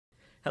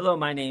Hello,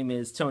 my name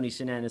is Tony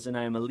Shenanus, and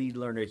I am a lead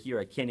learner here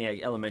at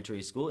Cantiague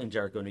Elementary School in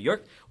Jericho, New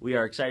York. We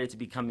are excited to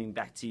be coming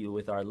back to you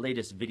with our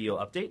latest video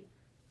update.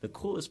 The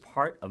coolest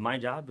part of my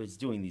job is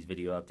doing these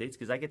video updates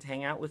because I get to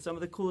hang out with some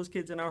of the coolest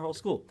kids in our whole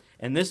school.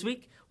 And this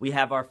week, we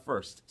have our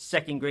first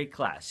second grade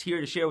class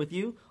here to share with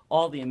you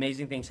all the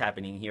amazing things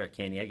happening here at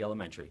Cantiague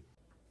Elementary.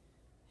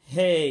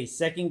 Hey,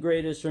 second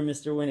graders from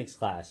Mr. Winnick's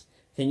class.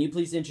 Can you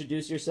please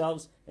introduce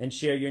yourselves and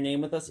share your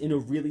name with us in a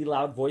really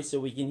loud voice so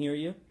we can hear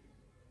you?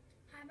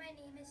 Hi, my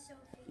name is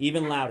Sophie.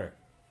 Even louder.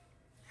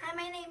 Hi,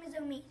 my name is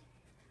Omid.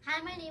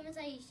 Hi, my name is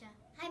Aisha.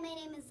 Hi, my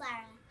name is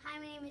Lara. Hi,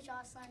 my name is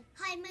Jocelyn.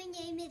 Hi, my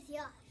name is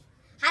Yash.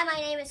 Hi, my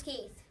name is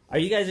Keith. Are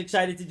you guys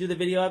excited to do the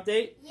video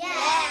update?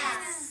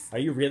 Yes! Are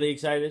you really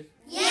excited?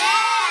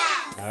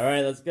 Yes! All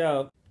right, let's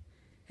go.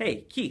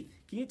 Hey, Keith,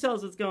 can you tell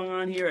us what's going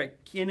on here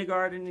at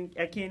kindergarten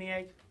at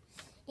Cantiague?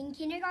 In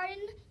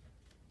kindergarten,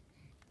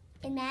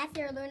 in math,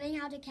 they're learning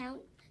how to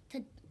count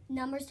to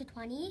numbers to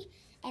 20,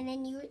 and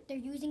then they're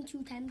using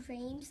 2 time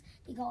frames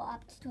to go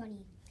up to 20.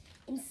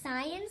 In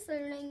science,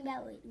 they're learning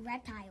about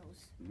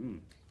reptiles.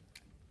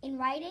 In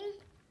writing,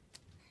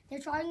 they're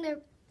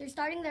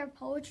starting their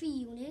poetry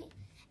unit,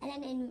 and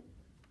then in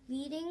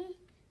reading,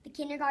 the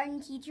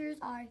kindergarten teachers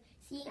are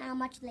seeing how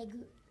much they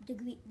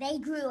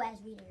grew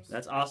as readers.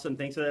 That's awesome.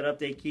 Thanks for that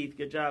update, Keith.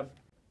 Good job.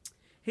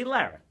 Hey,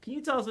 Lara, can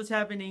you tell us what's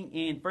happening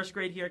in first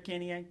grade here at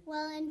Cantiague?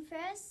 Well, in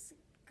first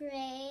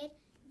grade,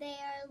 they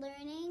are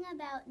learning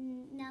about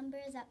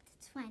numbers up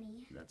to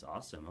 20. That's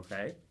awesome.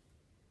 Okay.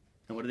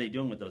 And what are they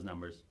doing with those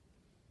numbers?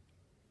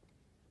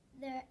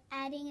 They're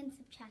adding and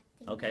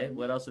subtracting. Okay.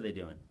 What else are they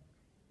doing?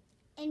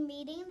 In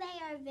reading,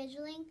 they are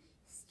visualizing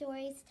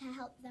stories to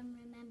help them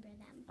remember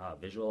them.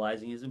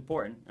 Visualizing is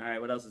important. All right.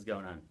 What else is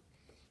going on?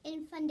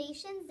 In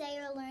foundations, they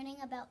are learning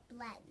about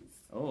blends.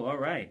 Oh, all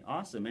right.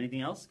 Awesome.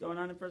 Anything else going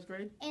on in first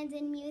grade? And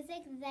in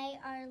music, they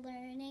are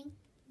learning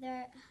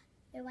their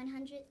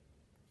 100th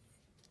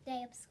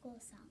day of school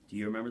song. Do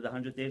you remember the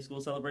 100th day of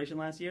school celebration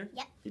last year?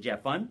 Yep. Did you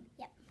have fun?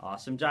 Yep.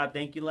 Awesome job.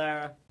 Thank you,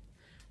 Lara.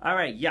 All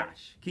right,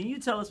 Yash, can you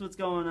tell us what's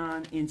going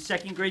on in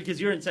second grade? Because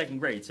you're in second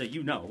grade, so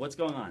you know. What's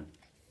going on?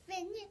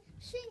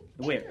 Finishing.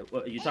 Wait,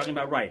 you're talking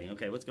about writing.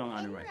 Okay, what's going on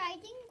in In writing?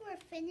 writing, we're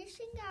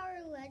finishing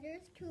our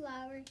letters to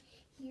our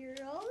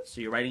heroes.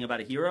 So you're writing about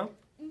a hero?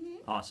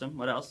 Mm-hmm. Awesome.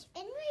 What else?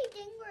 In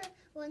reading,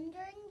 we're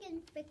wondering in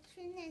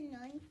fiction and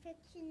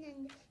non-fiction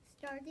and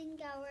starting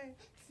our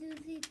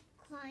Susie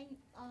Klein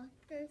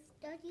author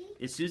study.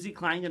 Is Susie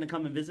Klein going to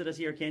come and visit us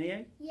here at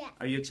Cantiague? Yes.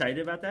 Are you excited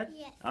about that?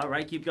 Yes. All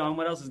right, keep going.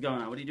 What else is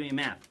going on? What are you doing in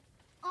math?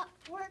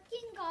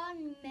 Working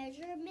on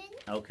measurement.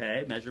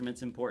 Okay,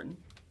 measurement's important.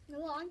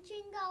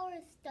 Launching our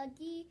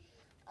study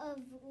of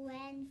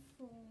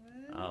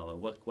landforms. Oh,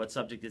 what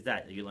subject is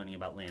that you're learning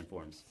about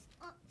landforms?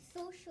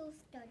 Social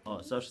studies.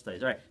 Oh, social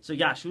studies. All right. So,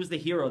 Yash, who's the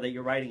hero that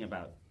you're writing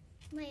about?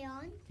 My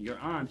aunt. Your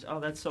aunt. Oh,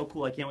 that's so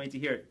cool. I can't wait to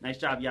hear it. Nice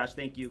job, Yash.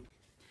 Thank you.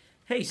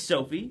 Hey,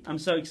 Sophie. I'm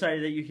so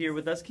excited that you're here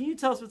with us. Can you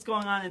tell us what's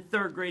going on in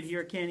third grade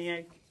here at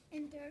Cantiague?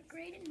 In third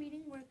grade, in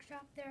reading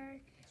workshop, they're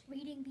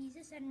reading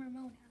Beezus and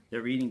Ramona.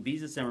 They're reading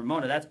Beezus and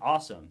Ramona. That's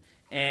awesome.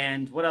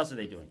 And what else are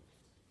they doing?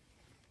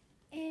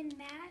 In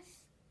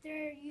math,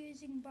 they're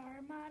using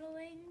bar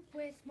modeling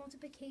with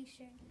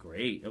multiplication.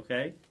 Great.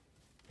 Okay.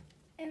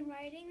 In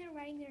writing, they're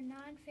writing their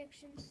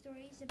nonfiction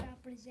stories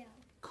about Brazil.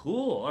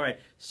 Cool. All right.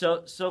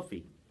 So,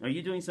 Sophie, are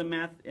you doing some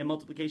math and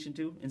multiplication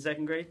too in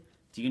second grade?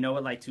 Do you know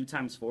what like 2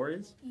 times 4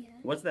 is? Yeah.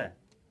 What's that?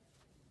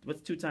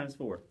 What's 2 times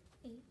 4?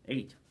 8.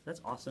 8.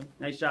 That's awesome.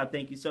 Nice job.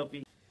 Thank you,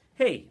 Sophie.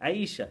 Hey,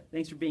 Aisha.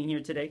 Thanks for being here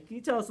today. Can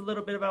you tell us a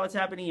little bit about what's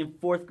happening in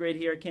 4th grade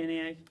here at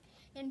Cantiague?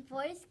 In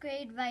 4th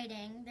grade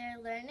writing, they're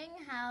learning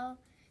how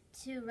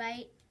to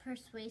write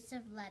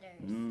persuasive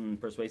letters.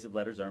 Persuasive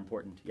letters are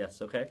important.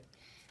 Yes, okay.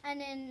 And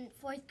in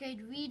 4th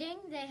grade reading,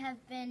 they have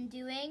been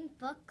doing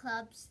book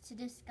clubs to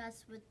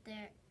discuss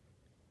their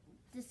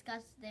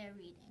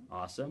reading.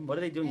 Awesome. What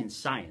are they doing in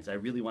science? I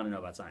really want to know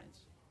about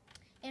science.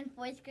 In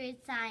 4th grade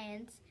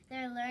science,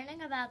 they're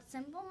learning about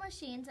simple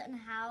machines and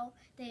how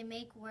they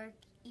make work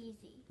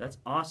easy. That's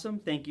awesome.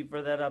 Thank you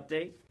for that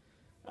update.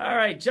 All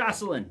right,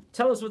 Jocelyn,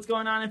 tell us what's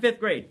going on in 5th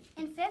grade.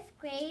 In 5th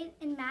grade,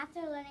 in math,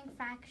 they're learning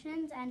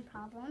fractions and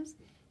problems.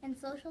 In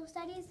social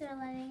studies, they're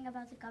learning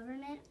about the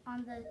government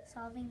on the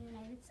solving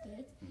United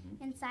States.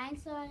 In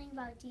science, they're learning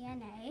about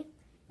DNA.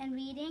 In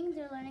reading,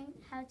 they're learning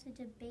how to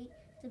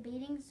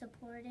debating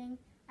supporting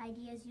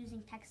ideas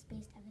using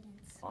text-based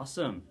evidence.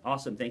 Awesome.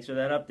 Awesome. Thanks for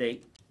that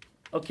update.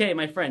 Okay,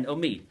 my friend,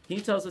 Omid, can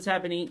you tell us what's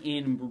happening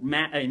in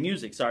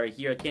music,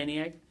 here at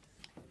Cantiague?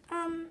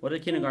 What are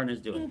the kindergartners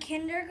doing? In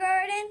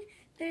kindergarten,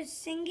 they're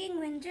singing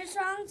winter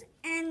songs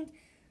and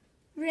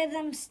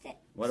rhythm sticks.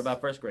 What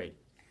about 1st grade?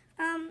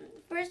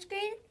 First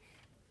grade,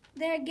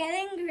 they're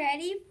getting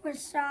ready for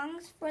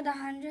songs for the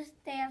 100th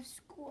day of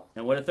school.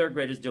 And what are 3rd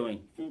graders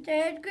doing? In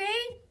 3rd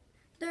grade,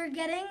 they're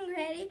getting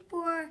ready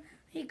for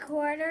a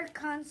quarter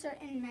concert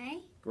in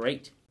May.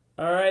 Great.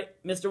 All right,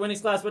 Mr.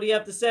 Winnick's class, what do you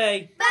have to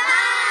say? Bye!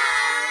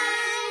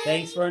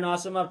 Thanks for an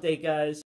awesome update, guys.